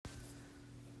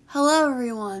Hello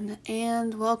everyone,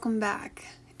 and welcome back.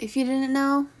 If you didn't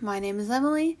know, my name is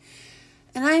Emily,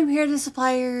 and I am here to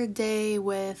supply your day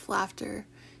with laughter,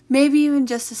 maybe even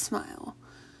just a smile.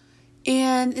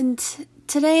 And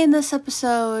today in this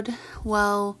episode,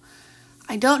 well,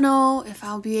 I don't know if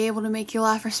I'll be able to make you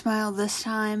laugh or smile this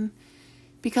time,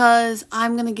 because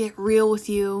I'm going to get real with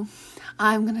you.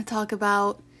 I'm going to talk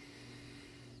about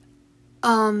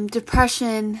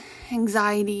depression,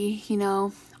 anxiety,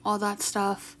 all that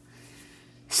stuff.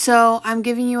 So I'm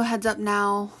giving you a heads up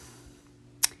now.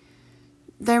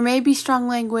 There may be strong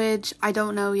language, I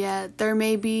don't know yet. There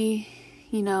may be,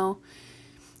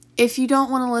 if you don't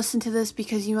want to listen to this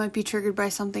because you might be triggered by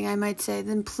something I might say,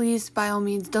 then please, by all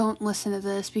means, don't listen to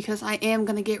this because I am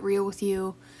going to get real with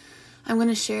you. I'm going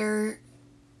to share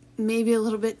maybe a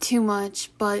little bit too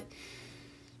much, but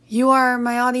you are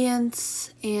my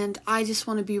audience and I just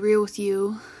want to be real with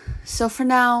you. So for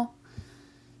now,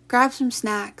 grab some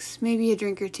snacks, maybe a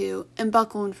drink or two, and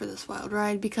buckle in for this wild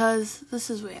ride because this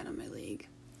is way out of my league.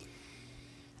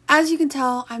 As you can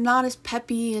tell, I'm not as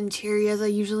peppy and cheery as I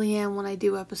usually am when I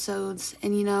do episodes,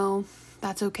 and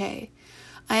that's okay.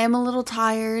 I am a little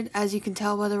tired, as you can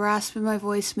tell by the rasp in my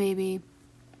voice maybe.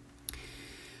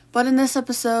 But in this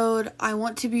episode, I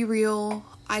want to be real.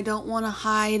 I don't want to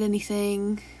hide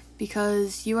anything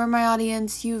because you are my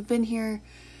audience. You've been here.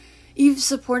 You've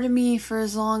supported me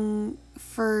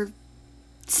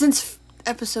since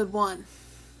episode 1.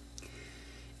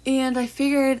 And I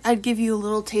figured I'd give you a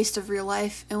little taste of real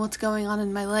life and what's going on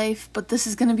in my life, but this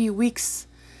is going to be weeks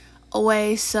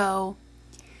away, so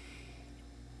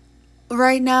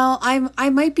right now I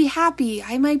might be happy,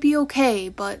 I might be okay,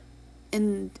 but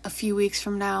in a few weeks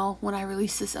from now when I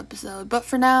release this episode. But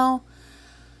for now,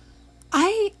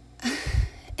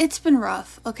 it's been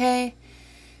rough, okay?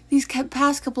 These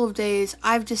past couple of days,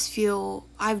 I've just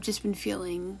been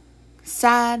feeling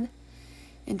sad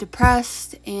and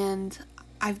depressed, and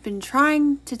I've been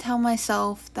trying to tell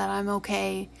myself that I'm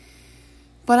okay,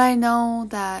 but I know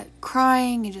that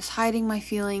crying and just hiding my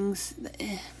feelings,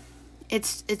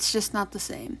 it's just not the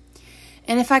same.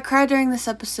 And if I cry during this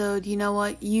episode, you know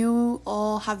what? You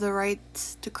all have the right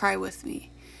to cry with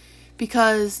me,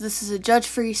 because this is a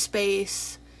judge-free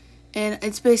space. And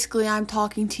it's basically I'm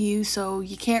talking to you, so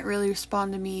you can't really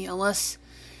respond to me unless,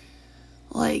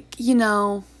 that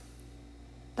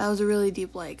was a really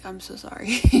deep I'm so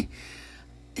sorry.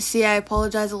 See, I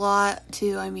apologize a lot,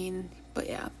 too, but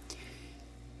yeah.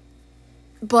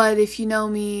 But if you know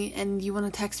me and you want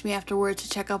to text me afterwards to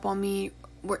check up on me,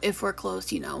 if we're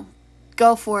close,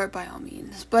 go for it by all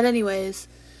means. But anyways,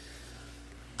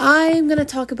 I'm going to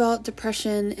talk about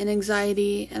depression and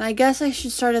anxiety, and I guess I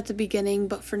should start at the beginning,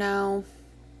 but for now,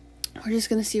 we're just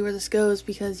going to see where this goes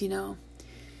because, And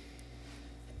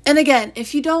again,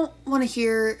 if you don't want to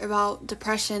hear about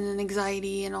depression and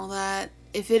anxiety and all that,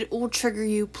 if it will trigger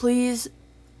you, please,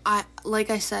 like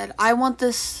I said, I want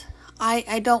this,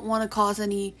 I don't want to cause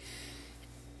any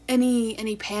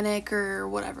panic or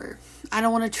whatever. I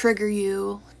don't want to trigger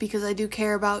you because I do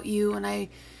care about you, and I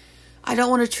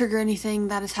don't want to trigger anything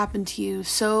that has happened to you,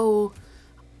 so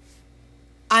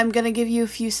I'm going to give you a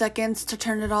few seconds to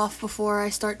turn it off before I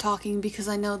start talking because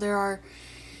I know there are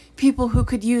people who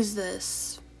could use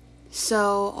this.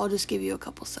 So I'll just give you a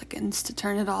couple seconds to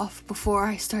turn it off before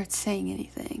I start saying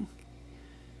anything.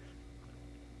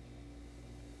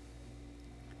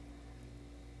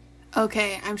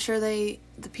 Okay, I'm sure the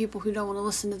people who don't want to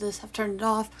listen to this have turned it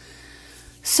off.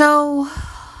 So,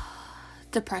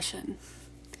 depression.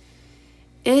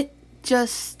 It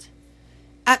just,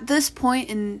 at this point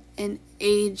in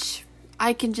age,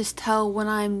 I can just tell when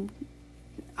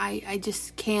I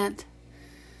just can't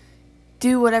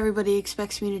do what everybody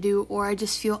expects me to do, or I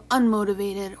just feel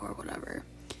unmotivated or whatever.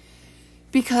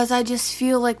 Because I just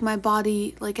feel like my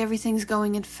body, everything's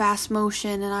going in fast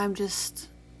motion and I'm just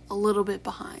a little bit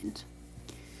behind.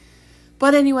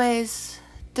 But anyways,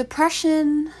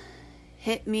 depression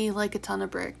hit me like a ton of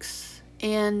bricks,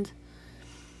 and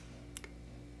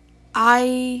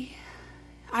I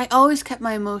always kept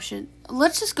my emotion.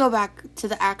 Let's just go back to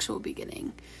the actual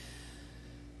beginning.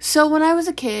 So when I was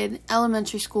a kid,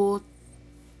 elementary school,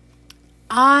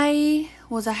 I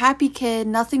was a happy kid.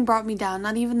 Nothing brought me down,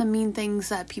 not even the mean things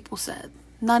that people said,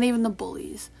 not even the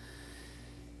bullies.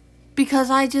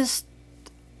 Because I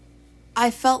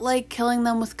felt like killing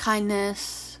them with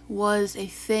kindness was a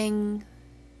thing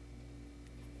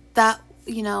that,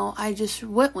 I just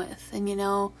went with.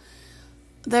 And,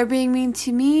 they're being mean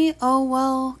to me, oh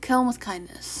well, kill them with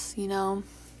kindness,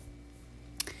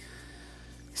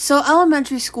 So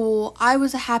elementary school, I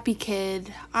was a happy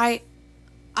kid.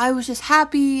 I was just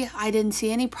happy. I didn't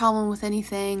see any problem with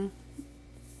anything.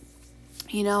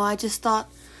 I just thought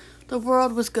the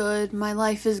world was good, my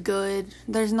life is good,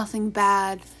 there's nothing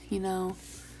bad,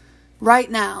 right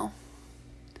now.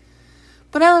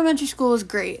 But elementary school was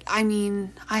great. I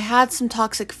mean, I had some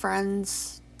toxic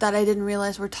friends that I didn't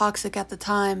realize were toxic at the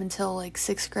time until like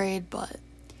 6th grade, but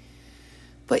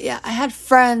yeah, I had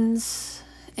friends,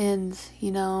 and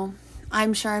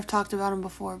I'm sure I've talked about them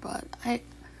before, but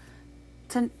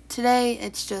today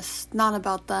it's just not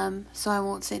about them, so I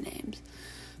won't say names.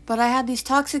 But I had these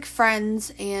toxic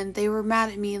friends, and they were mad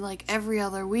at me like every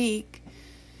other week,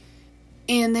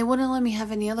 and they wouldn't let me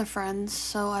have any other friends,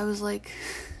 so I was like,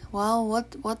 well,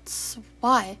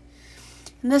 why?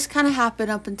 And this kind of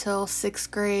happened up until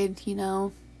 6th grade,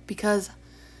 because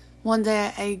one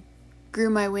day I grew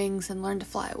my wings and learned to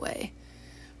fly away.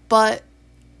 But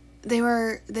they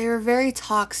were very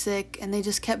toxic, and they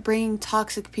just kept bringing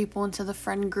toxic people into the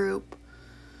friend group.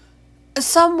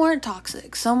 Some weren't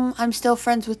toxic. Some I'm still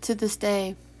friends with to this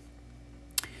day.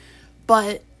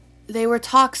 But they were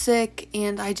toxic,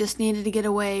 and I just needed to get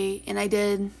away, and I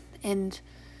did. And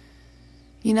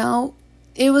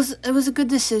it was a good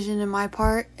decision in my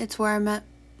part. It's where I met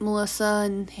Melissa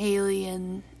and Haley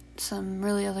and some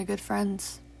really other good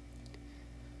friends.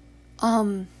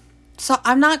 So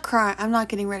I'm not crying. I'm not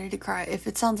getting ready to cry. If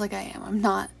it sounds like I am, I'm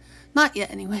not. Not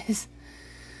yet anyways.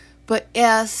 But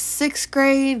yeah, 6th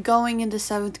grade going into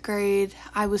 7th grade,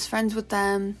 I was friends with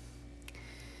them.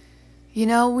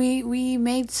 We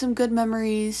made some good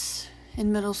memories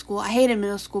in middle school. I hated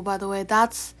middle school, by the way.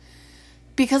 That's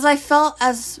because I felt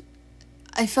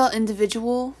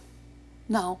individual.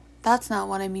 No, that's not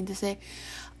what I mean to say.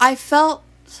 I felt,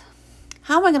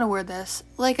 how am I going to word this?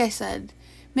 Like I said,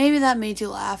 maybe that made you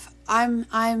laugh.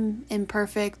 I'm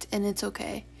imperfect, and it's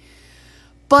okay.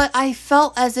 But I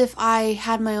felt as if I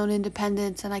had my own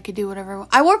independence and I could do whatever I want.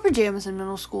 I wore pajamas in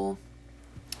middle school.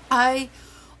 I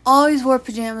always wore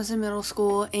pajamas in middle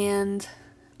school, and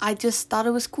I just thought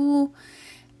it was cool.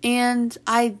 And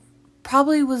I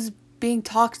probably was being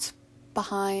talked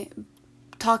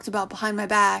about behind my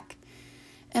back.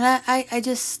 And I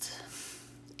just,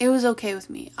 it was okay with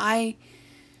me. I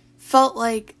felt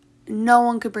like no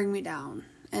one could bring me down,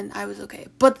 and I was okay.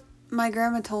 But my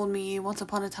grandma told me once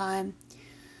upon a time,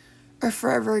 or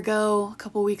forever ago,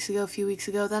 a few weeks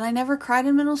ago, that I never cried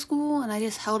in middle school, and I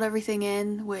just held everything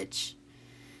in,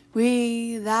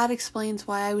 that explains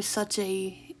why I was such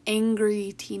a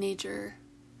angry teenager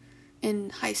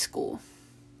in high school.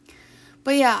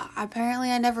 But yeah, apparently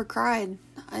I never cried.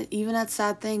 Even at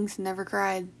sad things, never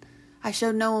cried. I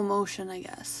showed no emotion, I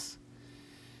guess.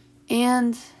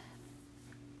 And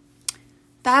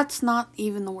that's not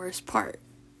even the worst part.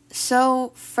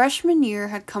 So, freshman year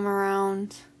had come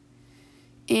around,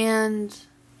 and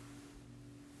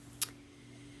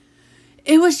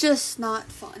it was just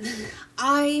not fun.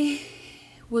 I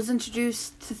was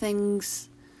introduced to things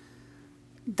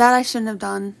that I shouldn't have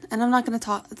done, and I'm not going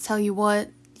to tell you what.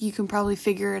 You can probably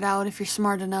figure it out if you're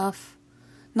smart enough.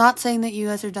 Not saying that you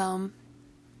guys are dumb,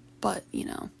 but,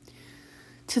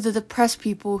 to the depressed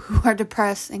people who are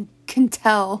depressed and can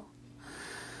tell.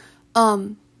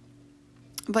 But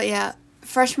yeah,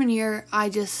 freshman year, I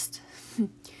just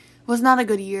was not a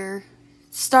good year.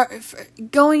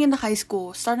 Going into high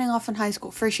school, starting off in high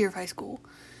school, first year of high school,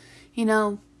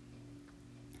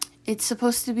 it's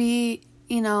supposed to be,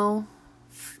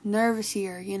 nervous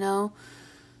year,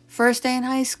 first day in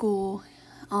high school,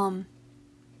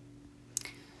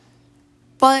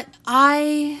 but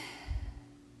I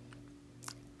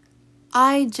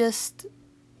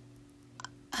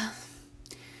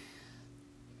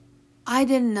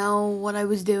didn't know what I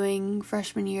was doing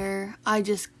freshman year.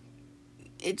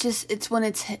 It's when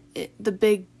it's hit the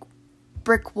big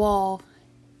brick wall,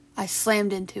 I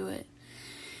slammed into it.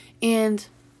 And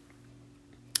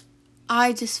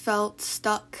I just felt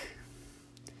stuck.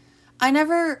 I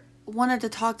never wanted to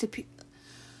talk to people.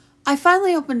 I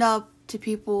finally opened up to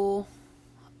people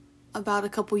about a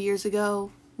couple years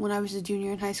ago when I was a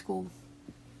junior in high school.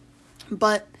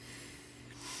 But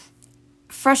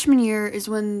freshman year is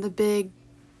when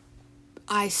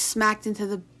I smacked into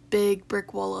the big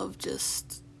brick wall of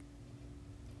just,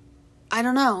 I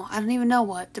don't know. I don't even know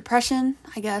what. Depression,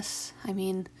 I guess. I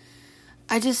mean,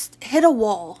 I just hit a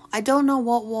wall. I don't know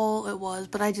what wall it was,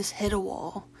 but I just hit a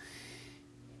wall.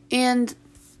 And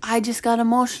I just got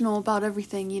emotional about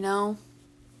everything,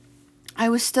 I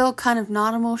was still kind of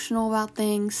not emotional about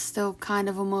things, still kind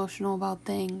of emotional about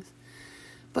things.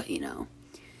 But,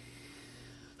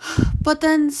 But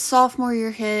then sophomore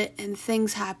year hit and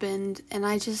things happened, and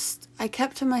I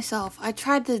kept to myself. I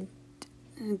tried to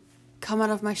come out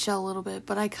of my shell a little bit,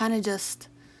 but I kind of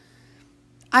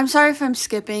I'm sorry if I'm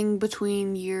skipping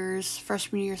between years,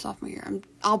 freshman year, sophomore year.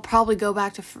 I'll probably go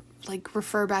back to,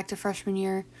 refer back to freshman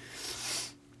year.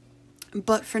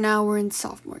 But for now, we're in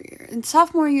sophomore year. In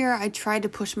sophomore year, I tried to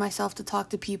push myself to talk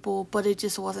to people, but it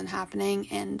just wasn't happening.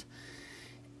 And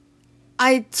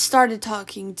I started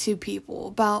talking to people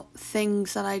about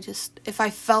things that if I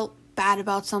felt bad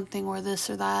about something or this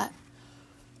or that,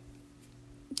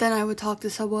 then I would talk to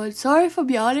someone. Sorry if I'm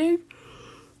yawning.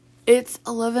 It's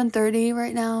 11:30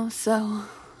 right now, so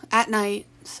at night,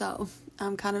 so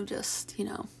I'm kind of just,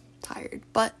 tired.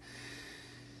 But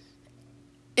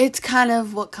it's kind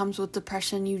of what comes with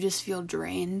depression. You just feel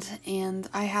drained, and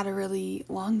I had a really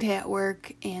long day at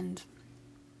work, and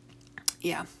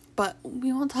yeah, but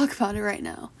we won't talk about it right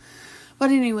now.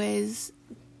 But anyways,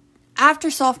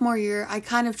 after sophomore year, I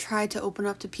kind of tried to open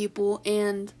up to people,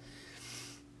 and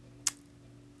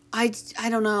I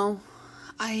don't know,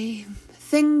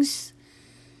 things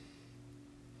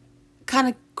kind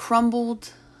of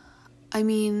crumbled. I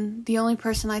mean, the only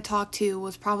person I talked to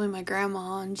was probably my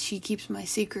grandma, and she keeps my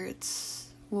secrets,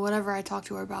 whatever I talk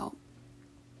to her about.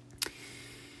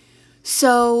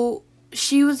 So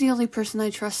she was the only person I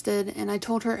trusted, and I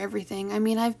told her everything. I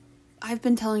mean, I've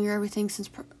been telling her everything since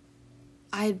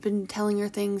I had been telling her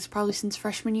things probably since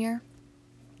freshman year.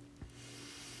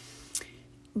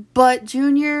 But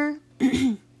junior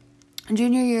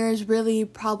year is really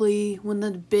probably when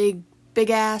the big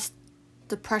ass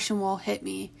depression wall hit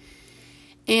me.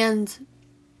 And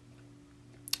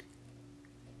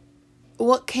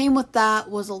what came with that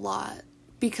was a lot,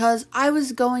 because I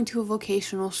was going to a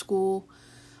vocational school.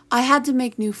 I had to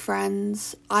make new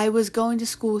friends. I was going to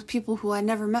school with people who I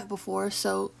never met before,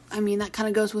 so I mean that kind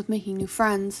of goes with making new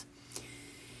friends.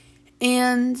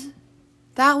 And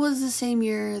that was the same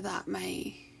year that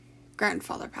my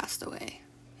grandfather passed away.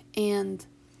 And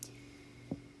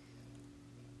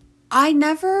I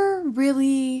never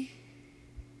really,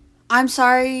 I'm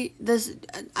sorry,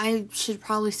 I should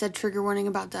probably said trigger warning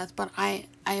about death, but I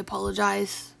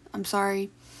apologize. I'm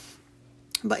sorry.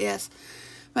 But yes,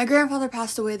 my grandfather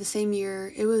passed away the same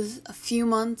year. It was a few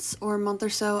months or a month or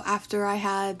so after I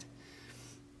had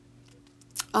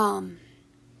gone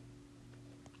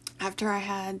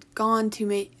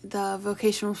to the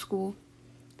vocational school.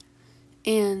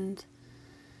 And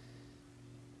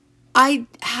I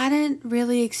hadn't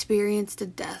really experienced a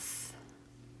death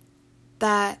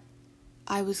that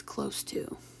I was close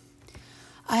to.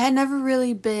 I had never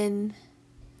really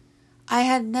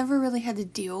had to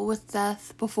deal with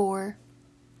death before.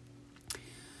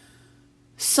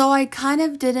 So I kind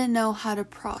of didn't know how to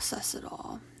process it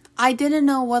all. I didn't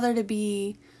know whether to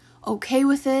be okay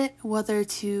with it, whether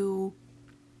to,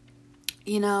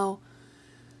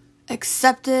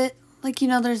 accept it.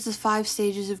 There's the 5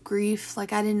 stages of grief. I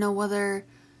didn't know whether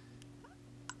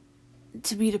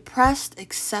to be depressed,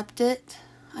 accept it.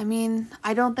 I mean,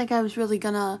 I don't think I was really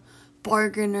gonna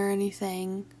bargain or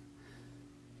anything.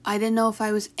 I didn't know if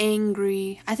I was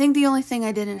angry. I think the only thing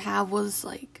I didn't have was,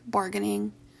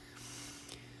 bargaining.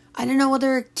 I didn't know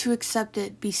whether to accept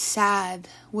it, be sad,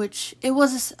 which it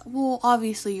was,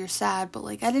 obviously you're sad, but,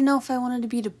 I didn't know if I wanted to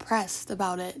be depressed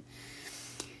about it.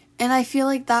 And I feel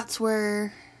like that's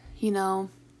where, the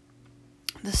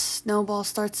snowball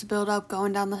starts to build up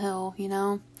going down the hill,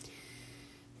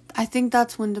 I think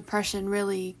that's when depression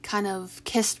really kind of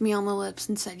kissed me on the lips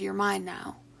and said, "You're mine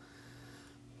now."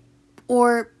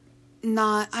 Or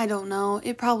not, I don't know.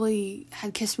 It probably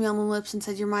had kissed me on the lips and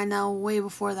said, "You're mine now," way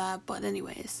before that. But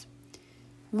anyways,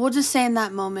 we'll just say in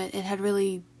that moment, it had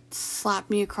really slapped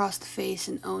me across the face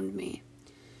and owned me.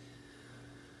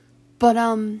 But,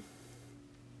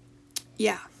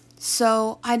 yeah.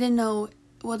 So I didn't know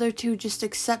whether to just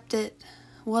accept it,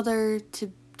 whether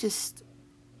to just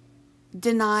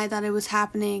deny that it was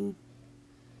happening,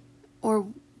 or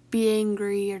be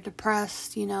angry or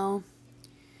depressed,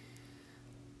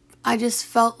 I just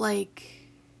felt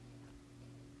like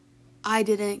I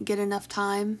didn't get enough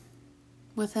time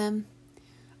with him.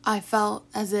 I felt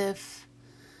as if,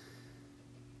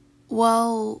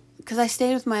 because I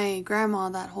stayed with my grandma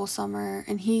that whole summer,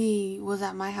 and he was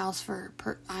at my house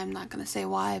I'm not going to say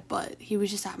why, but he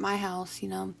was just at my house,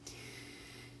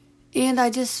 And I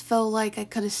just felt like I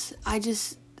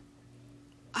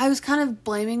was kind of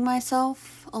blaming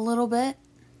myself a little bit.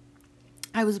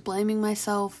 I was blaming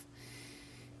myself,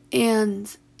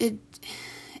 and it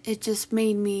just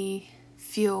made me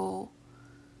feel,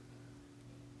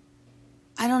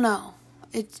 I don't know.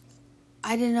 I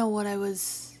didn't know what I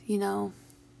was,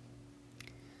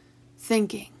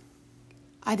 thinking.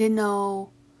 I just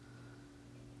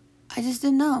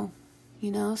didn't know,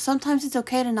 Sometimes it's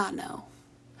okay to not know.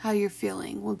 how you're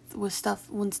feeling with stuff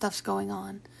when stuff's going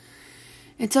on.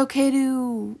 It's okay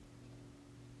to,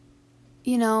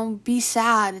 be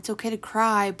sad. It's okay to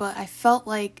cry, but I felt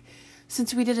like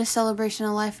since we did a celebration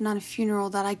of life, not a funeral,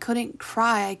 that I couldn't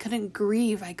cry, I couldn't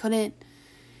grieve, I couldn't,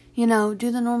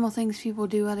 do the normal things people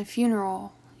do at a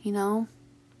funeral,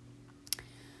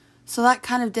 So that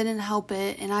kind of didn't help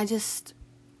it, and I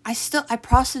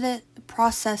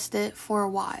processed it for a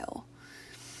while.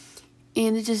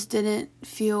 And it just didn't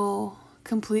feel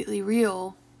completely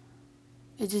real.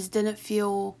 It just didn't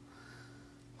feel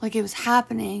like it was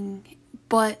happening.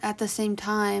 But at the same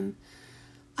time,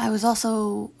 I was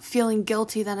also feeling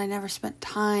guilty that I never spent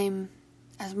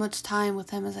as much time with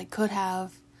him as I could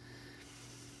have.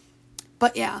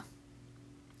 But yeah,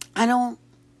 I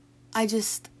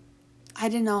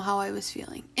didn't know how I was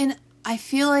feeling. And I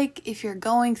feel like if you're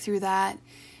going through that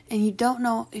and you don't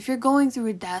know, if you're going through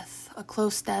a death, a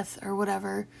close death or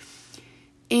whatever,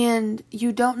 and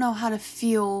you don't know how to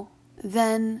feel,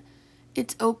 then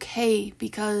it's okay,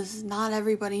 because not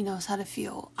everybody knows how to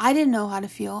feel. I didn't know how to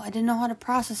feel. I didn't know how to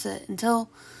process it until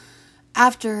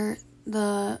after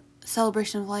the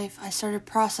celebration of life. I started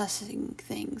processing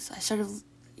things. I started,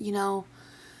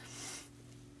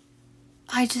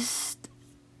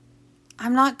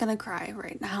 I'm not gonna cry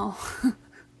right now.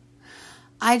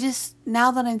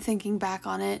 Now that I'm thinking back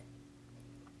on it,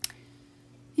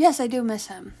 yes, I do miss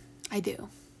him. I do.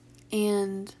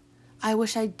 And I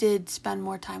wish I did spend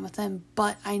more time with him,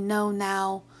 but I know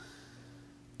now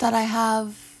that I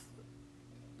have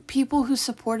people who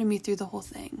supported me through the whole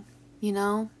thing,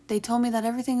 They told me that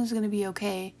everything was going to be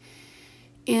okay,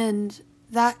 and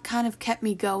that kind of kept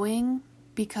me going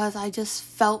because I just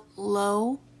felt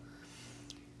low.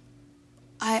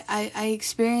 I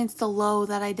experienced a low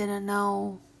that I didn't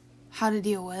know how to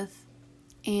deal with,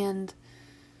 and,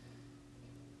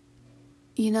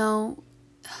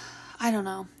 I don't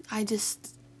know.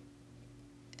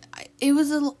 It was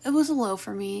a low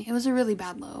for me. It was a really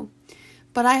bad low.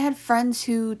 But I had friends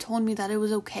who told me that it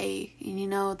was okay,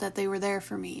 and that they were there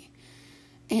for me.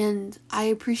 And I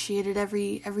appreciated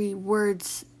every word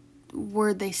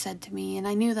they said to me, and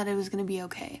I knew that it was going to be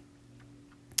okay.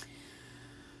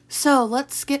 So,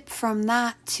 let's skip from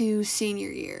that to senior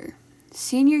year.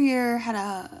 Senior year had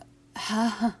a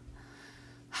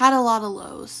lot of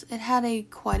lows. It had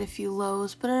quite a few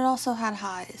lows, but it also had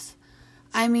highs.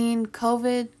 I mean,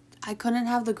 COVID, I couldn't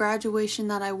have the graduation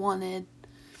that I wanted,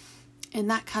 and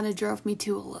that kind of drove me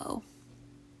to a low.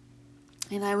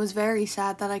 And I was very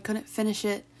sad that I couldn't finish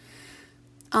it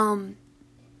with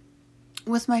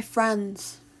my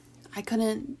friends. I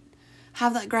couldn't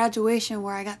have that graduation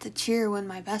where I got to cheer when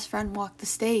my best friend walked the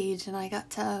stage, and I got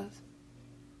to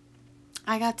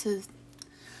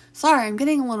sorry, I'm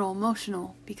getting a little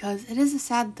emotional because it is a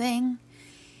sad thing.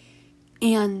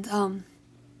 And,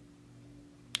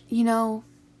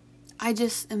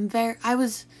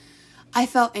 I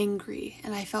felt angry,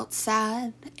 and I felt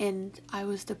sad, and I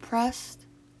was depressed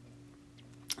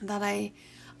that I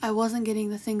wasn't getting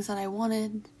the things that I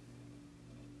wanted.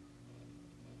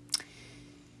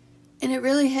 And it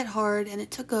really hit hard, and it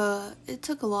took a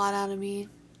lot out of me.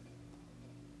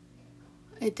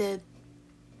 It did.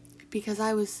 Because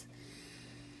I was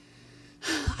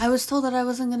told that I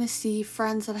wasn't going to see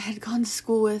friends that I had gone to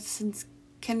school with since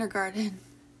kindergarten.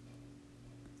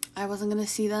 I wasn't going to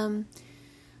see them.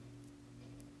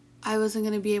 I wasn't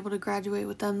going to be able to graduate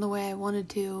with them the way I wanted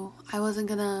to. I wasn't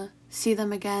going to see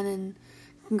them again and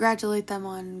congratulate them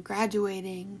on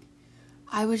graduating.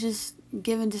 I was just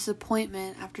given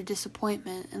disappointment after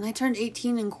disappointment. And I turned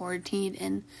 18 in quarantine,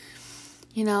 and,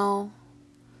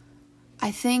 I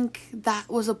think that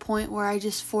was a point where I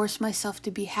just forced myself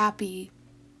to be happy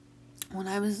when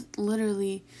I was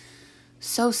literally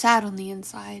so sad on the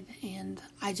inside. And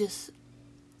I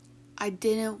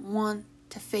didn't want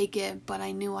to fake it, but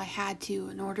I knew I had to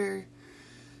in order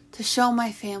to show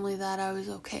my family that I was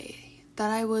okay, that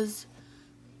I was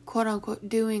quote unquote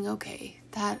doing okay,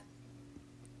 that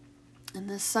in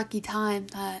this sucky time,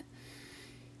 that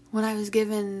when I was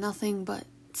given nothing but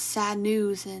sad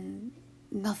news and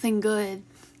nothing good,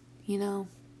 that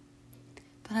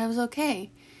I was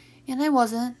okay. And I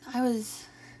wasn't. I was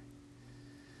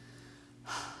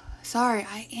sorry,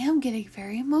 I am getting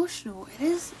very emotional. It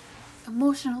is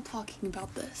emotional talking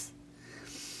about this.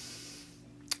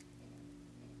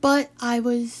 But I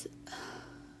was,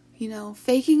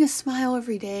 faking a smile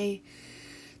every day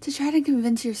to try to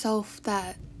convince yourself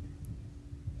that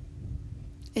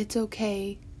it's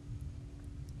okay.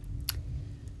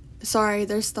 Sorry,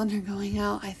 there's thunder going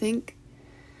out. I think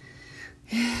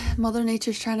Mother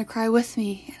Nature's trying to cry with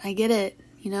me, and I get it,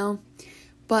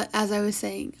 But as I was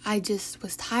saying, I just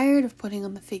was tired of putting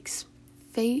on the fake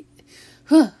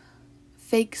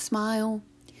smile.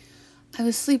 I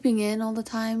was sleeping in all the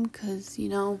time because,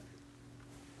 when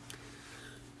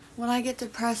I get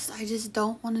depressed, I just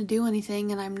don't want to do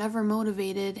anything, and I'm never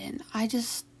motivated, and I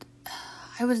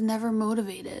was never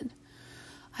motivated.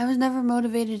 I was never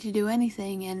motivated to do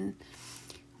anything, and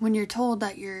when you're told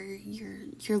that you're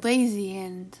lazy,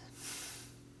 and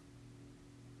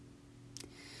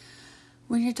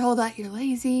when you're told that you're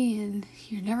lazy and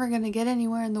you're never going to get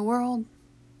anywhere in the world,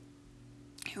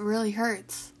 it really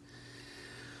hurts.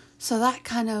 So that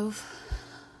kind of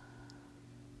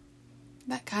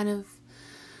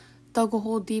dug a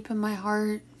hole deep in my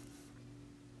heart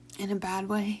in a bad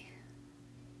way.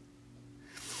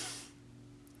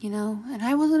 And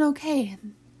I wasn't okay.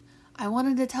 And I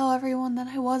wanted to tell everyone that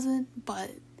I wasn't,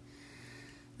 but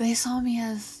they saw me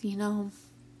as, and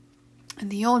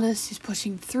the oldest who's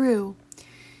pushing through.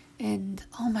 And,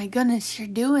 oh my goodness, you're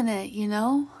doing it,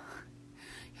 You're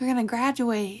going to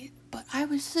graduate. But I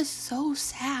was just so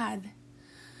sad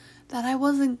that I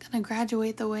wasn't going to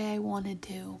graduate the way I wanted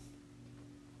to.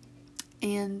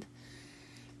 And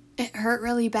it hurt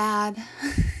really bad.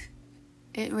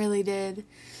 It really did.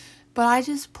 But I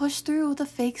just pushed through with a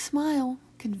fake smile,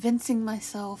 convincing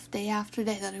myself day after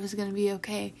day that it was going to be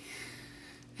okay.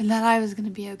 And that I was going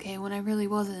to be okay when I really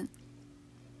wasn't.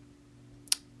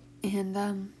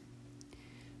 And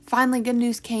finally good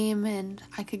news came and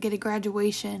I could get a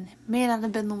graduation. It may not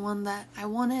have been the one that I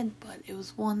wanted, but it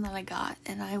was one that I got.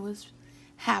 And I was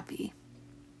happy.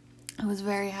 I was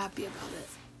very happy about it.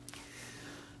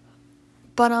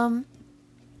 But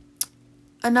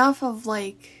enough of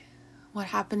what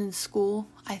happened in school.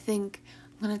 I think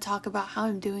I'm going to talk about how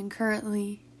I'm doing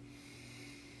currently.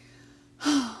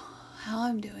 I'm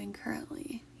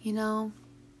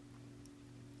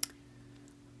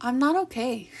not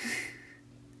okay.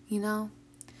 I'm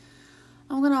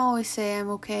going to always say I'm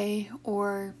okay,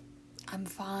 or I'm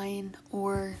fine,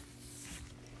 or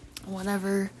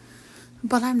whatever.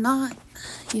 But I'm not,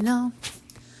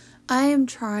 I am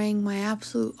trying my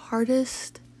absolute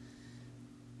hardest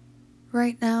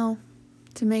right now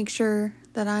to make sure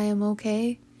that I am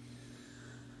okay.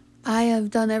 I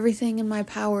have done everything in my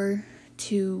power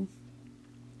to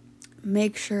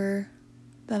make sure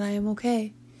that I am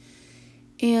okay.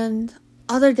 And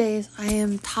other days I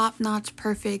am top-notch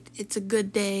perfect. It's a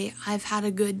good day. I've had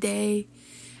a good day.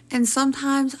 And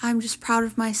sometimes I'm just proud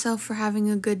of myself for having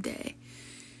a good day.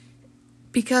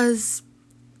 Because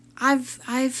I've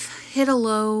hit a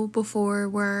low before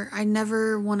where I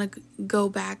never want to go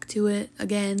back to it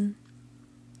again.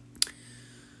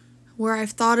 Where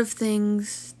I've thought of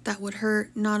things that would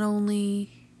hurt not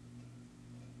only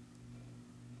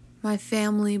my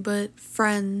family but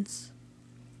friends.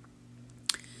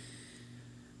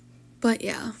 But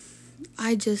yeah,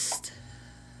 I'm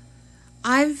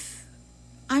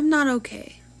not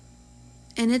okay.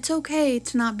 And it's okay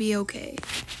to not be okay.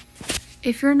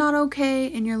 If you're not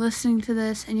okay and you're listening to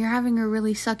this and you're having a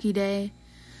really sucky day,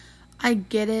 I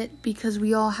get it, because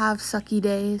we all have sucky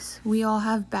days. We all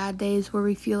have bad days where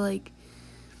we feel like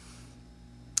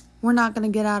we're not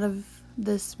going to get out of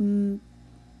this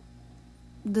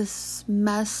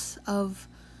mess of,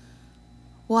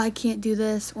 well, I can't do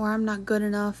this, or I'm not good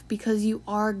enough, because you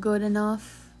are good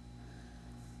enough.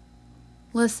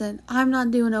 Listen, I'm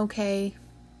not doing okay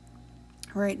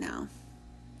right now.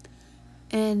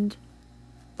 And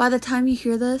by the time you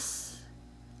hear this,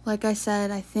 like I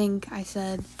said,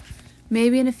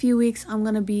 maybe in a few weeks I'm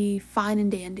going to be fine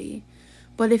and dandy.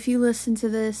 But if you listen to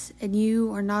this and you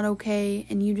are not okay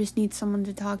and you just need someone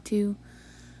to talk to,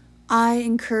 I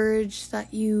encourage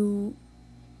that you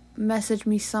message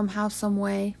me somehow, some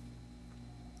way.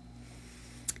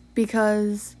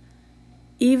 Because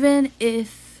even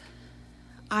if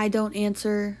I don't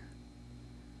answer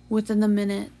within the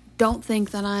minute, don't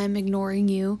think that I'm ignoring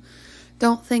you.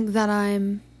 Don't think that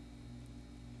I'm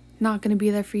not going to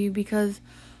be there for you, because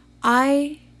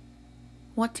I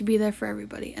want to be there for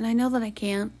everybody. And I know that I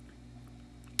can't.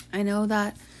 I know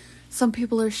that some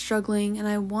people are struggling, and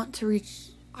I want to reach...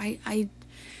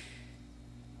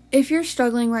 If you're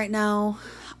struggling right now,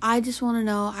 I just want to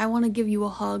know, I want to give you a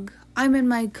hug. I'm in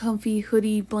my comfy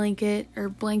hoodie blanket, or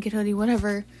blanket hoodie,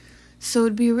 whatever. So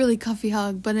it'd be a really comfy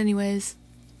hug. But anyways,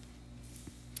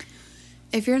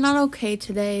 if you're not okay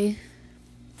today,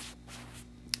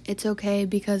 it's okay,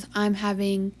 because I'm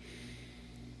having...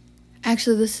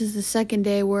 Actually, this is the second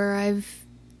day where I've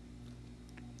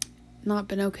not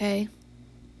been okay.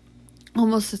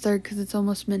 Almost the third, because it's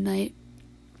almost midnight.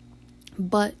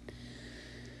 But,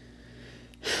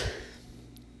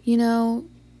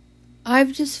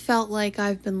 I've just felt like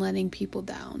I've been letting people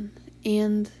down,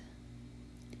 and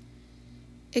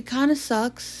it kind of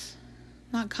sucks.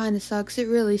 Not kind of sucks, it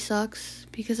really sucks,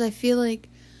 because I feel like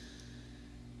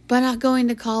by not going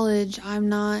to college, I'm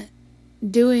not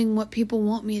doing what people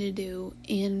want me to do,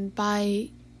 and by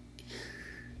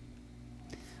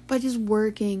just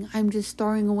working, I'm just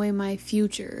throwing away my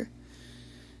future,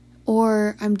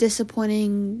 or I'm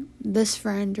disappointing this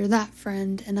friend or that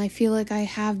friend, and I feel like I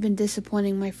have been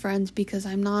disappointing my friends because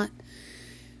I'm not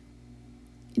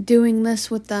doing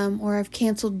this with them, or I've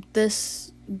canceled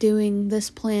doing this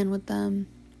plan with them.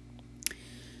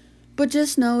 But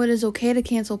just know it is okay to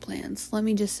cancel plans. Let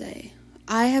me just say,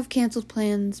 I have canceled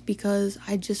plans because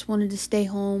I just wanted to stay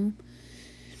home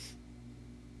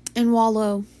and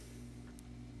wallow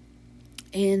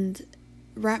and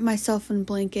wrap myself in a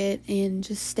blanket and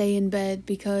just stay in bed,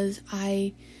 because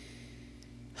I've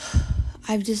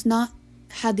just not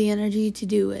had the energy to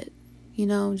do it, and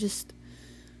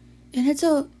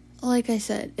like I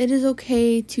said, it is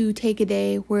okay to take a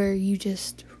day where you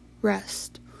just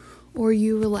rest, or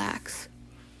you relax,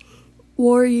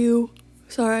 or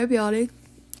sorry, I'm yawning.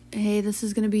 Hey, this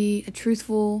is going to be a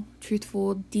truthful,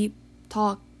 deep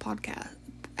talk podcast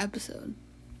episode.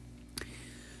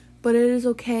 But it is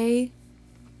okay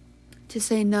to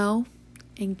say no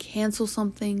and cancel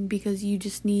something because you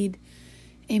just need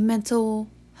a mental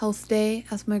health day,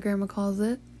 as my grandma calls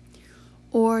it,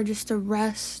 or just a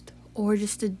rest, or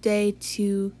just a day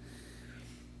to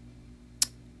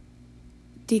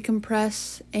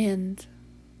decompress and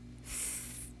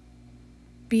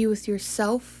be with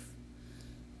yourself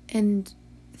and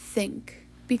think.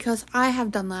 Because I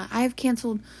have done that. I have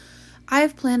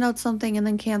planned out something and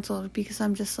then canceled because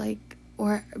I'm just like,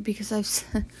 or because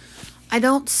I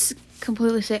don't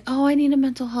completely say, oh, I need a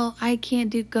mental health, I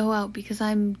can't go out because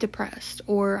I'm depressed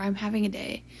or I'm having a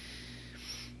day.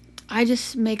 I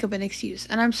just make up an excuse.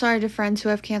 And I'm sorry to friends who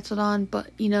I've canceled on,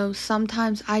 but,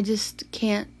 sometimes I just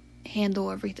can't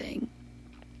handle everything.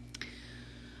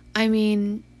 I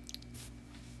mean,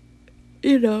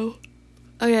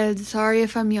 again, sorry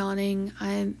if I'm yawning.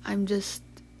 I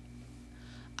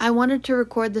wanted to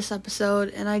record this episode,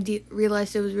 and I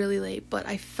realized it was really late, but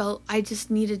I just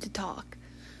needed to talk.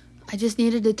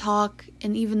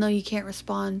 And even though you can't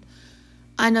respond,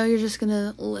 I know you're just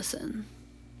gonna listen.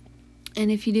 And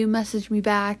if you do message me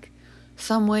back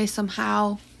some way,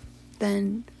 somehow,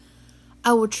 then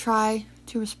I will try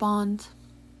to respond.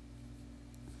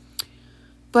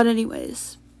 But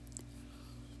anyways,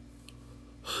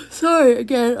 sorry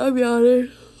again, I'm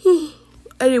yawning.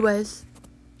 Anyways,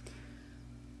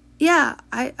 yeah,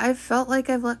 I felt like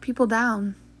I've let people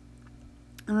down.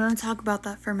 I'm going to talk about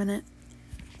that for a minute.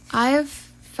 I have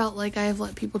felt like I have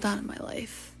let people down in my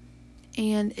life.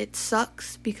 And it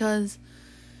sucks because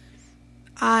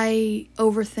I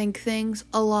overthink things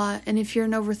a lot. And if you're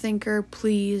an overthinker,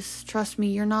 please trust me,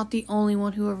 you're not the only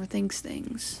one who overthinks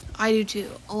things. I do too,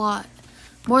 a lot.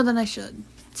 More than I should.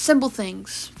 Simple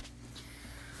things.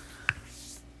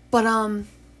 But,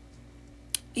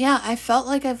 yeah, I felt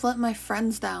like I've let my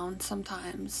friends down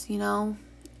sometimes, and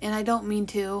I don't mean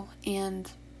to,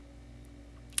 and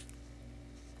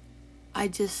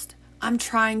I'm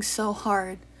trying so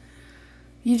hard.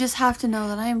 You just have to know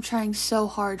that I am trying so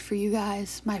hard for you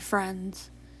guys, my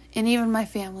friends, and even my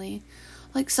family.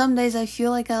 Like, some days I feel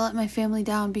like I let my family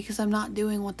down because I'm not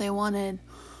doing what they wanted,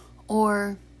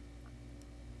 or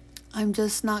I'm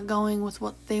just not going with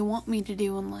what they want me to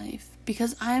do in life,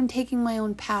 because I am taking my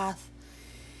own path.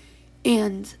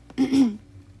 And and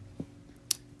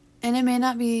it may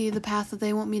not be the path that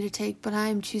they want me to take, but I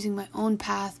am choosing my own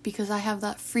path because I have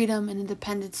that freedom and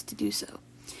independence to do so.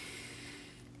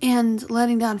 And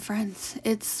letting down friends,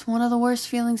 it's one of the worst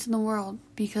feelings in the world,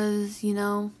 because,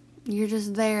 you're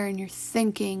just there and you're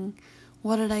thinking,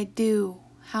 what did I do?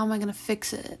 How am I going to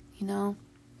fix it?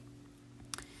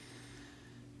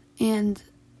 And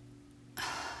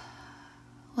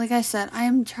like I said, I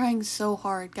am trying so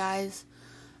hard, guys.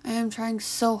 I am trying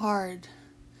so hard.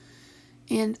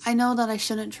 And I know that I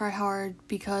shouldn't try hard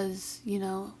because,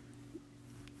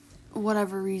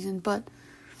 whatever reason. But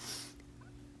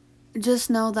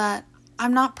just know that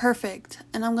I'm not perfect.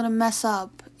 And I'm going to mess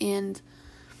up. And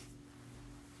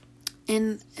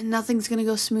nothing's going to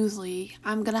go smoothly.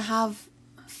 I'm going to have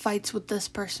fights with this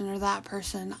person or that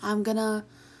person. I'm going to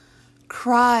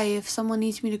cry if someone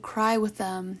needs me to cry with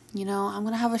them. I'm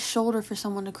going to have a shoulder for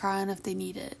someone to cry on if they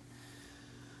need it.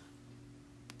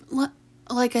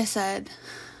 Like I said,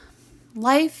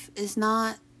 life is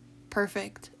not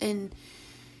perfect, and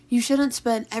you shouldn't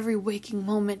spend every waking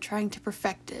moment trying to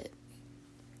perfect it.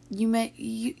 You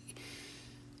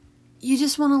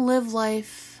just want to live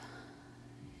life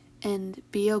and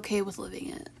be okay with living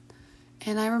it.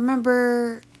 And I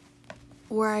remember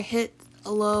where I hit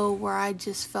a low where I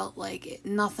just felt like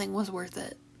nothing was worth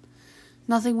it.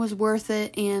 Nothing was worth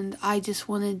it, and I just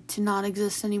wanted to not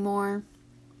exist anymore.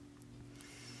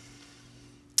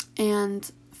 And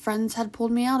friends had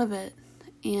pulled me out of it,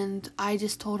 and I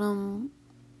just told them,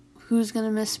 who's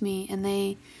gonna miss me? And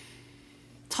they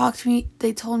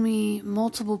told me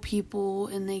multiple people,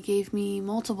 and they gave me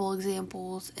multiple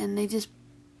examples, and they just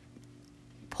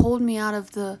pulled me out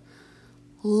of the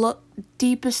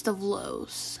deepest of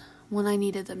lows when I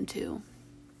needed them to.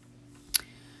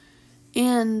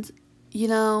 And,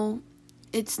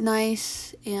 it's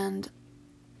nice, and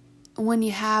when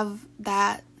you have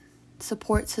that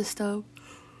support system,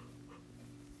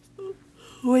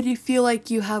 when you feel like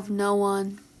you have no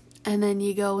one, and then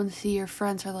you go and see your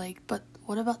friends are like, but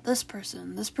what about this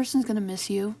person? This person's gonna miss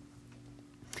you.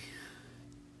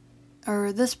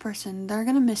 Or this person, they're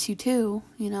gonna miss you too,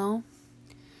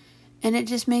 And it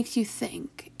just makes you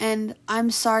think. And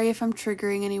I'm sorry if I'm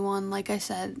triggering anyone. Like I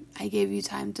said, I gave you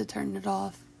time to turn it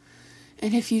off.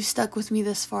 And if you've stuck with me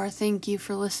this far, thank you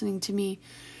for listening to me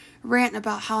rant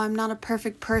about how I'm not a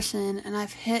perfect person, and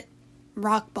I've hit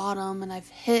rock bottom, and I've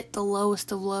hit the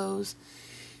lowest of lows,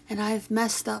 and I've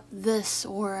messed up this,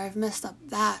 or I've messed up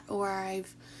that, or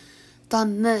I've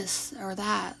done this or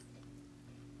that.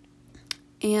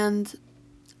 And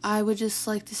I would just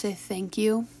like to say thank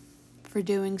you for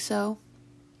doing so,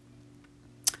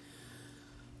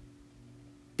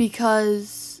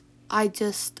 because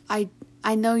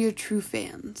I know you're true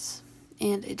fans,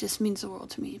 and it just means the world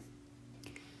to me.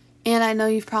 And I know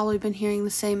you've probably been hearing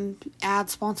the same ad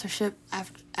sponsorship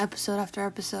episode after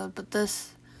episode, but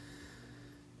this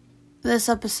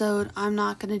episode, I'm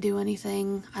not going to do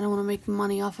anything. I don't want to make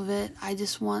money off of it. I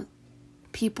just want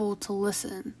people to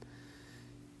listen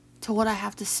to what I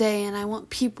have to say, and I want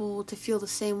people to feel the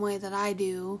same way that I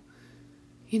do,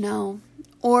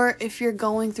 Or if you're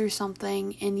going through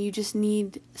something and you just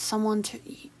need someone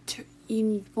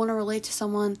you want to relate to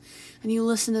someone, and you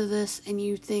listen to this and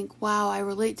you think, wow, I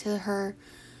relate to her,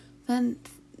 then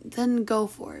go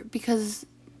for it. Because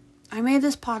I made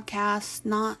this podcast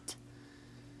not,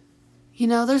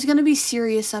 there's going to be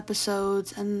serious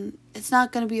episodes, and it's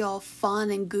not going to be all fun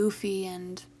and goofy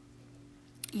and,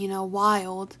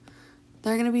 wild.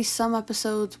 There are going to be some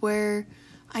episodes where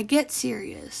I get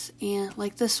serious, and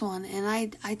like this one, and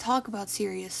I talk about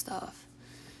serious stuff.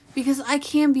 Because I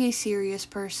can be a serious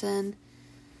person,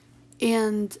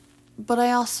 but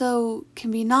I also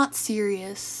can be not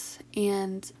serious,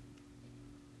 and,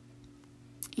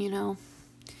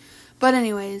 But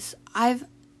anyways, I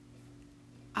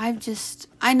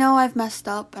know I've messed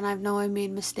up, and I know I've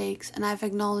made mistakes, and I've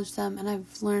acknowledged them, and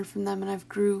I've learned from them, and I've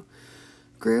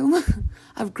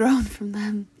I've grown from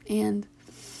them, and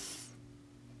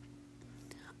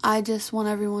I just want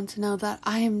everyone to know that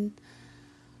I am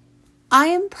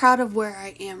proud of where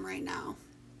I am right now.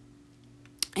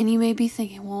 And you may be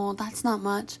thinking, well, that's not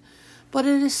much, but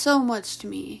it is so much to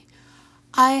me.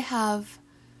 I have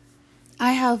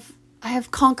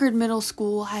conquered middle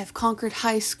school. I have conquered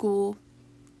high school.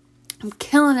 I'm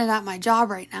killing it at my job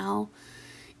right now,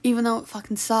 even though it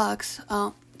fucking sucks.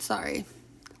 Sorry.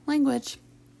 Language.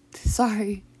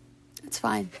 Sorry. It's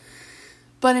fine.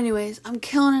 But anyways, I'm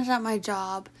killing it at my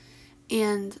job,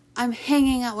 and I'm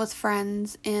hanging out with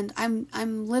friends, and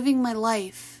I'm living my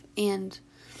life, and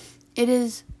it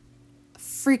is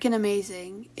freaking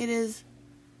amazing. It is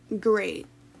great,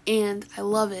 and I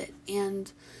love it,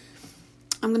 and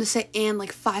I'm going to say and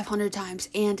like 500 times,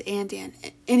 and.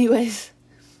 Anyways,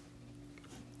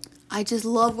 I just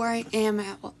love where I am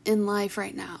at in life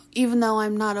right now, even though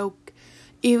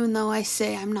I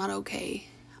say I'm not okay.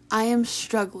 I am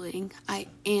struggling. I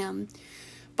am.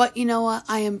 But you know what?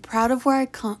 I am proud of where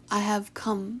I have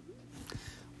come.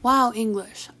 Wow,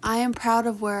 English. I am proud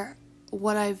of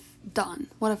what I've done,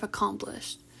 what I've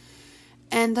accomplished.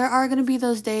 And there are going to be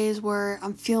those days where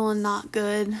I'm feeling not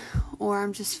good, or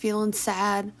I'm just feeling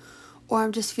sad, or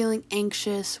I'm just feeling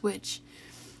anxious, which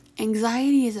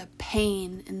anxiety is a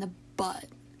pain in the butt.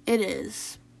 It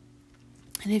is.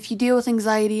 And if you deal with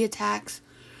anxiety attacks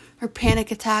or panic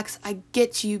attacks, I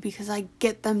get you, because I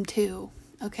get them too,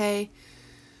 okay?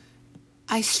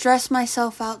 I stress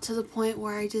myself out to the point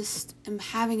where I just am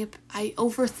I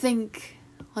overthink.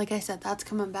 Like I said, that's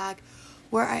coming back,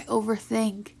 where I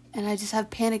overthink and I just have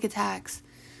panic attacks.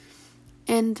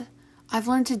 And I've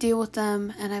learned to deal with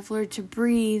them, and I've learned to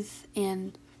breathe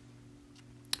and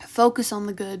focus on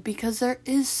the good, because there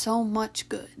is so much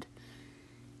good.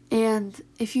 And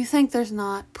if you think there's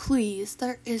not, please,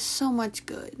 there is so much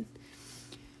good.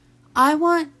 I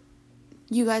want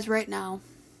you guys right now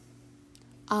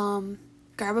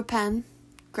grab a pen,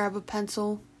 grab a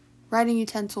pencil, writing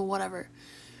utensil, whatever.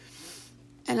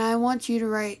 And I want you to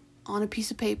write on a piece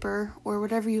of paper or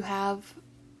whatever you have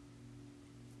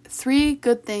 3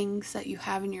 good things that you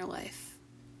have in your life.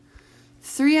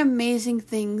 3 amazing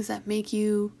things that make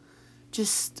you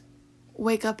just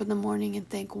wake up in the morning and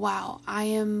think, wow, I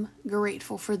am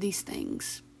grateful for these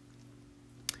things.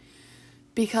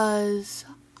 Because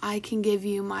I can give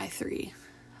you my 3.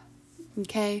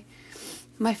 Okay?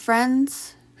 My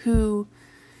friends who,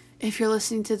 if you're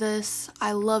listening to this,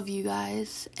 I love you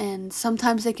guys. And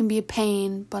sometimes they can be a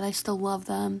pain, but I still love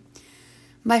them.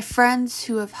 My friends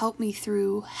who have helped me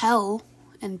through hell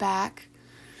and back.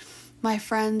 My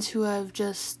friends who have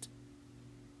just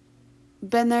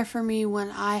been there for me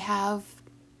when I have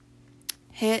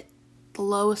hit the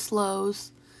lowest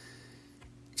lows.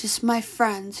 Just my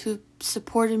friends who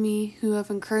supported me, who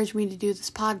have encouraged me to do this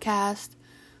podcast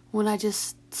when I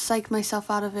just psyched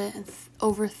myself out of it and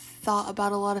overthought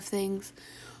about a lot of things.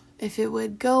 If it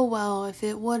would go well, if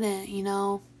it wouldn't,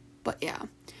 But yeah,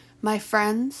 my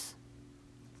friends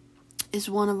is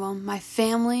one of them. My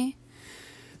family,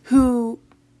 who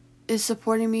is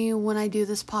supporting me when I do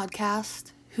this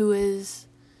podcast, who've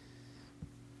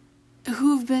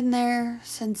been there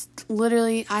since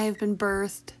literally I have been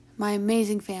birthed. My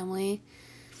amazing family,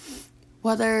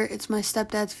 whether it's my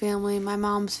stepdad's family, my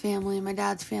mom's family, my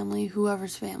dad's family,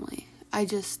 whoever's family. I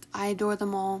adore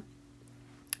them all.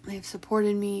 They've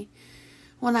supported me.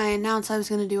 When I announced I was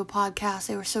going to do a podcast,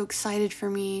 they were so excited for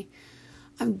me.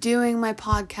 I'm doing my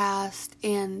podcast,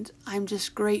 and I'm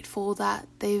just grateful that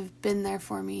they've been there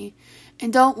for me.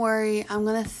 And don't worry, I'm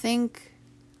going to think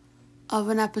of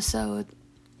an episode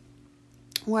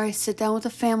where I sit down with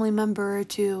a family member or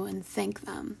 2 and thank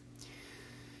them.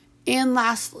 And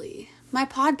lastly, my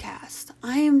podcast.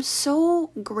 I am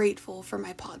so grateful for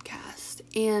my podcast.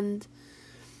 And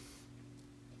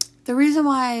the reason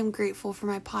why I am grateful for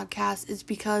my podcast is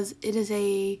because it is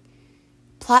a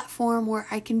platform where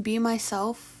I can be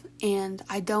myself and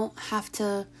I don't have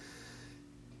to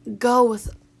go with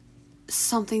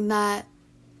something that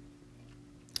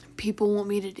people want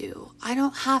me to do. I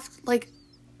don't have,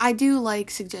 I do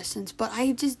like suggestions, but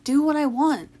I just do what I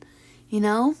want,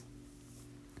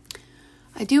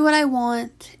 I do what I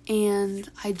want, and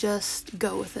I just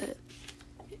go with it.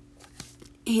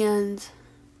 And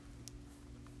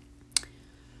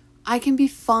I can be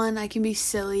fun, I can be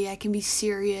silly, I can be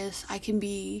serious, I can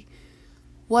be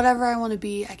whatever I want to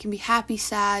be. I can be happy,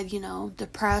 sad,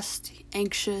 depressed,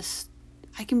 anxious.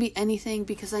 I can be anything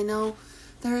because I know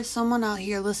there is someone out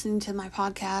here listening to my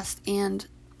podcast and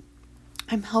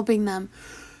I'm helping them,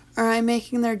 or I'm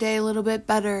making their day a little bit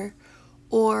better,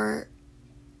 or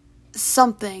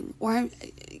something, or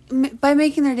by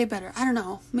making their day better. I don't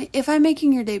know. If I'm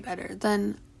making your day better,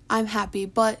 then I'm happy.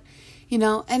 But,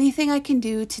 anything I can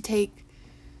do to take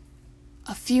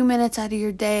a few minutes out of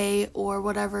your day or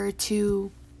whatever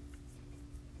to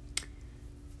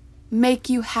make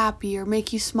you happy or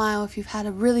make you smile if you've had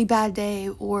a really bad day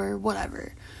or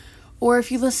whatever. Or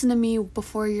if you listen to me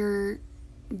before you're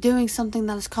doing something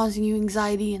that is causing you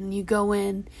anxiety and you go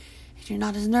in and you're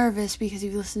not as nervous because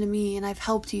you've listened to me and I've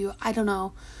helped you. I don't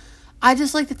know. I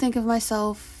just like to think of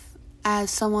myself as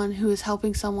someone who is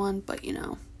helping someone, but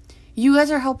you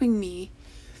guys are helping me.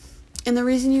 And the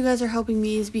reason you guys are helping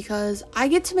me is because I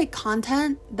get to make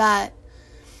content that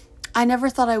I never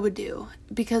thought I would do.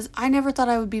 Because I never thought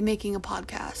I would be making a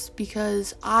podcast.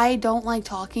 Because I don't like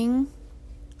talking.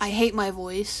 I hate my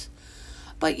voice.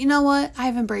 But you know what?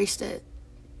 I've embraced it.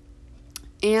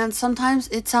 And sometimes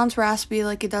it sounds raspy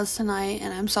like it does tonight.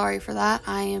 And I'm sorry for that.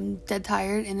 I am dead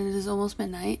tired and it is almost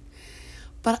midnight.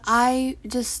 But I'm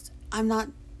not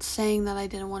saying that I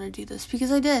didn't want to do this,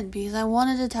 because I did, because I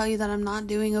wanted to tell you that I'm not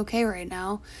doing okay right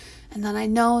now, and that I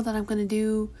know that I'm going to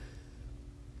do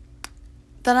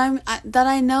that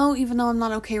I know, even though I'm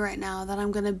not okay right now, that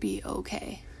I'm going to be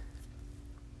okay.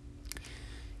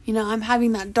 I'm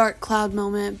having that dark cloud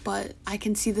moment, but I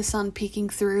can see the sun peeking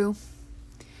through.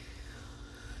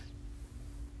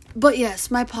 But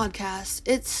yes, my podcast,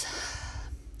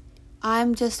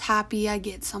 I'm just happy I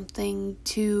get something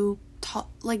to talk,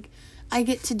 I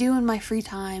get to do in my free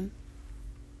time.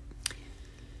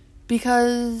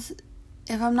 Because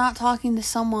if I'm not talking to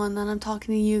someone, then I'm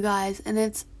talking to you guys, and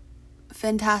it's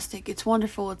fantastic. It's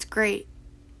wonderful. It's great.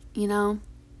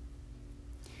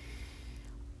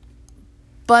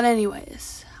 But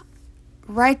anyways,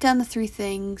 write down the 3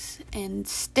 things and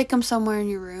stick them somewhere in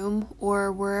your room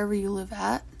or wherever you live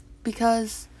at,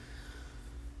 because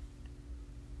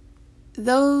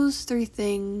those 3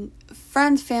 things,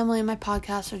 friends, family, and my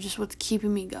podcast, are just what's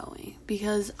keeping me going.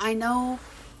 Because I know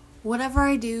whatever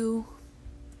I do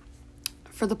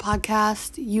for the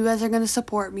podcast, you guys are going to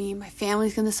support me, my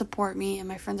family's going to support me, and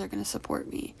my friends are going to support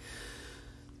me.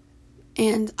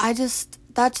 And that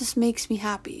just makes me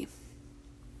happy.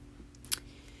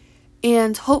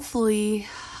 And hopefully,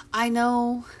 I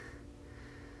know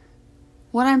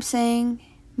what I'm saying,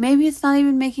 maybe it's not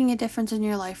even making a difference in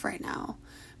your life right now.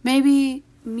 Maybe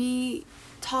me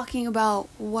talking about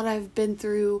what I've been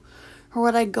through or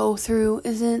what I go through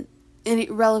isn't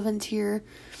relevant to your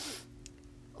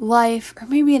life, or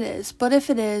maybe it is. But if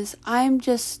it is, I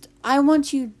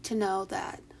want you to know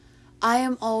that I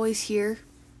am always here.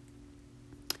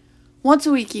 Once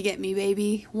a week you get me,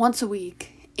 baby. Once a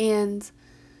week. And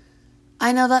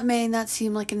I know that may not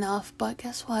seem like enough, but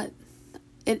guess what?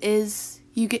 It is.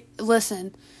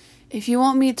 Listen, if you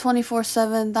want me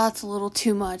 24/7, that's a little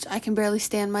too much. I can barely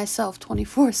stand myself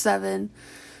 24/7.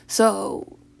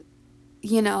 So,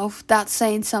 that's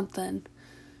saying something.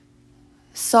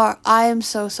 I am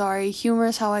so sorry. Humor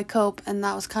is how I cope, and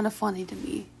that was kind of funny to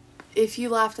me. If you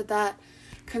laughed at that,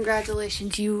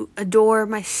 congratulations. You adore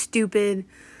my stupid,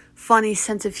 funny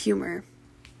sense of humor.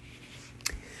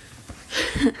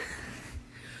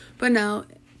 But no,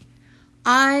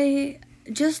 I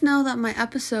just know that my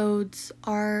episodes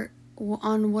are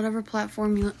on whatever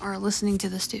platform you are listening to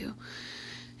this to.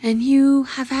 And you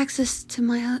have access to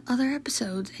my other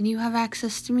episodes, and you have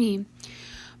access to me.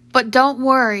 But don't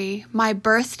worry, my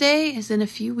birthday is in a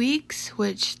few weeks,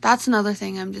 which that's another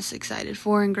thing I'm just excited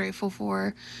for and grateful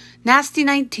for. Nasty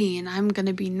 19, I'm going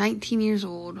to be 19 years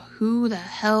old. Who the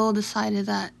hell decided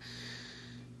that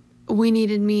we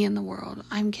needed me in the world?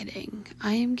 I'm kidding.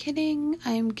 I am kidding.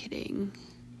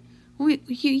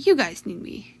 You guys need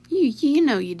me. You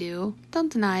know you do.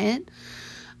 Don't deny it.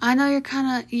 I know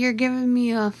you're giving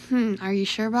me a, are you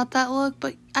sure about that look?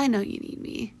 But I know you need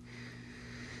me.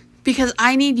 Because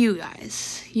I need you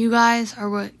guys. You guys are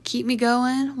what keep me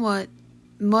going, what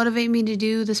motivate me to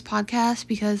do this podcast,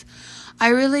 because I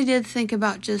really did think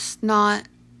about just ending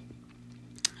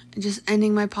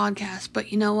my podcast.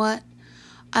 But you know what?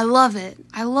 I love it.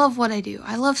 I love what I do.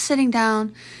 I love sitting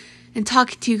down and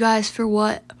talking to you guys for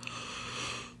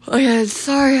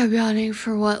sorry I'm yawning,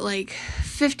 for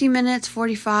 50 minutes,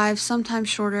 45, sometimes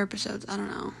shorter episodes. I don't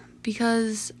know.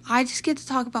 Because I just get to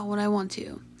talk about what I want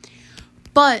to.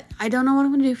 But I don't know what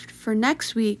I'm going to do for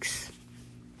next week's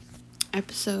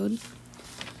episode.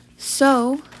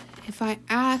 So, if I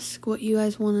ask what you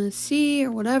guys want to see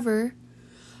or whatever,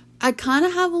 I kind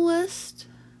of have a list.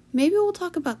 Maybe we'll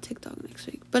talk about TikTok next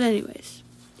week. But anyways,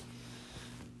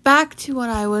 back to what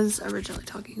I was originally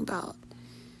talking about.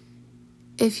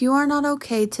 If you are not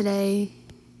okay today,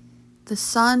 the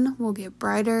sun will get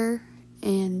brighter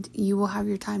and you will have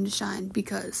your time to shine,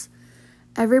 because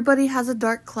everybody has a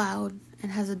dark cloud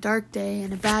and has a dark day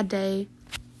and a bad day.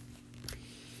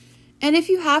 And if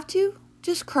you have to,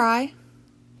 just cry.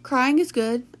 Crying is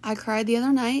good. I cried the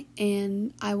other night,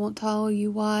 and I won't tell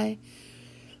you why.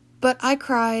 But I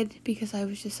cried because I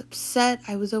was just upset,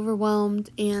 I was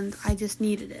overwhelmed, and I just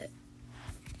needed it.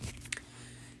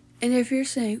 And if you're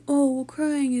saying, oh, well,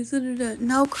 crying is da-da-da.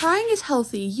 No, crying is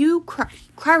healthy. You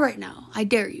cry right now. I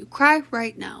dare you. Cry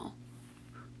right now.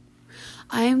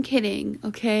 I am kidding,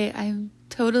 okay? I am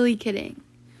totally kidding.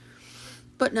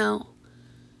 But no.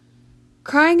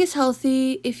 Crying is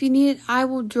healthy. If you need it, I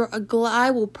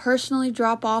will personally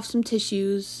drop off some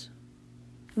tissues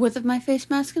with my face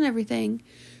mask and everything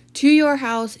to your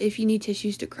house if you need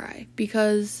tissues to cry,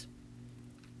 because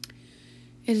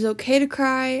it is okay to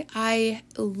cry. I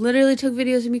literally took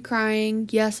videos of me crying.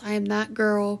 Yes, I am that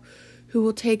girl who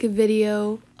will take a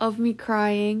video of me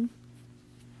crying,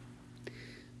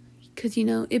 because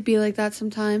it'd be like that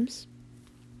sometimes.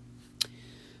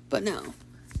 But no,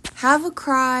 have a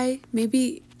cry.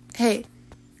 Maybe, hey,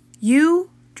 you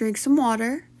drink some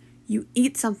water, you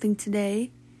eat something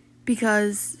today,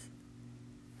 because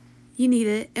you need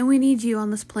it, and we need you on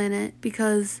this planet,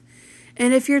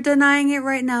 and if you're denying it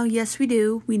right now, yes, we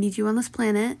do. We need you on this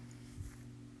planet.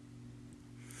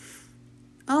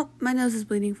 Oh, my nose is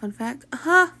bleeding, fun fact.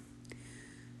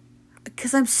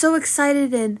 Because I'm so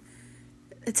excited, and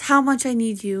it's how much I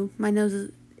need you.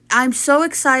 I'm so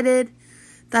excited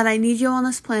that I need you on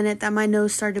this planet that my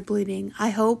nose started bleeding. I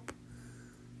hope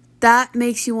that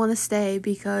makes you want to stay,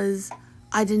 because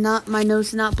my nose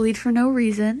did not bleed for no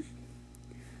reason.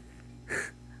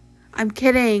 I'm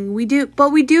kidding. We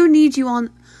do need you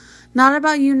on, not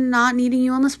about you not needing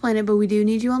you on this planet, but we do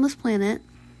need you on this planet.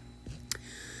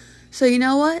 So you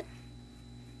know what?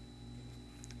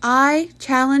 I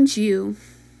challenge you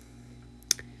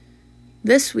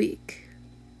this week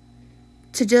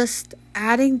to just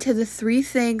adding to the 3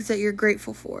 things that you're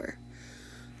grateful for.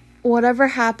 whatever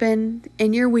happened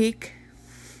in your week,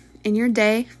 in your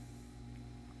day,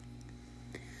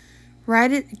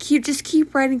 write it.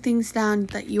 Keep writing things down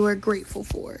that you are grateful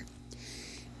for,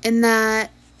 and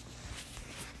that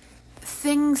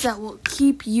things that will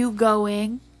keep you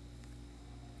going.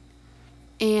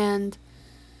 And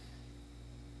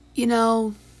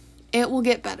it will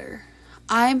get better.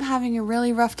 I'm having a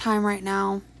really rough time right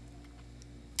now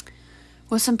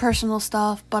with some personal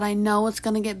stuff, but I know it's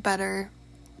going to get better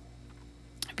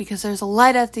because there's a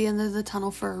light at the end of the tunnel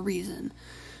for a reason.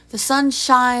 The sun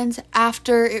shines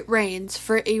after it rains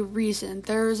for a reason.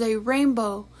 There is a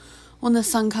rainbow when the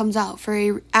sun comes out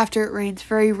after it rains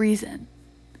for a reason.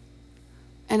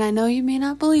 And I know you may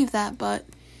not believe that, but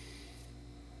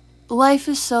life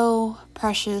is so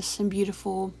precious and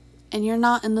beautiful, and you're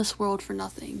not in this world for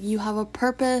nothing. You have a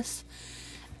purpose,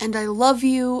 and I love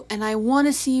you, and I want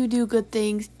to see you do good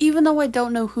things, even though I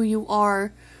don't know who you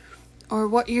are or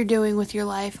what you're doing with your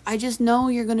life. I just know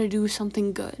you're going to do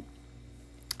something good.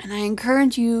 And I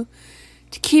encourage you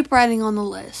to keep writing on the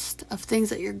list of things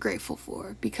that you're grateful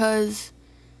for, because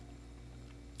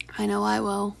I know I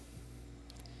will.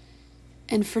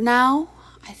 And for now,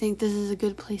 I think this is a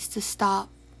good place to stop.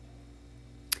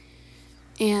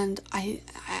 And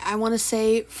I want to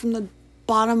say from the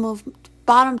bottom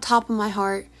top of my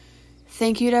heart,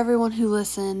 thank you to everyone who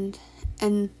listened.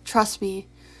 And trust me,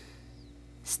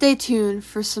 stay tuned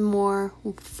for some more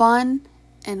fun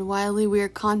and wildly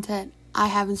weird content I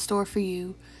have in store for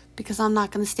you, because I'm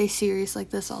not going to stay serious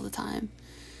like this all the time.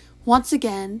 Once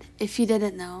again, if you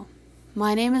didn't know,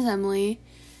 my name is Emily,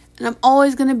 and I'm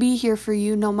always going to be here for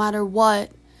you no matter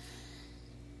what.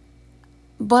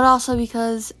 But also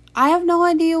because I have no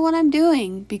idea what I'm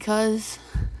doing, because,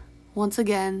 once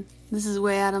again, this is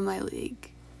way out of my league.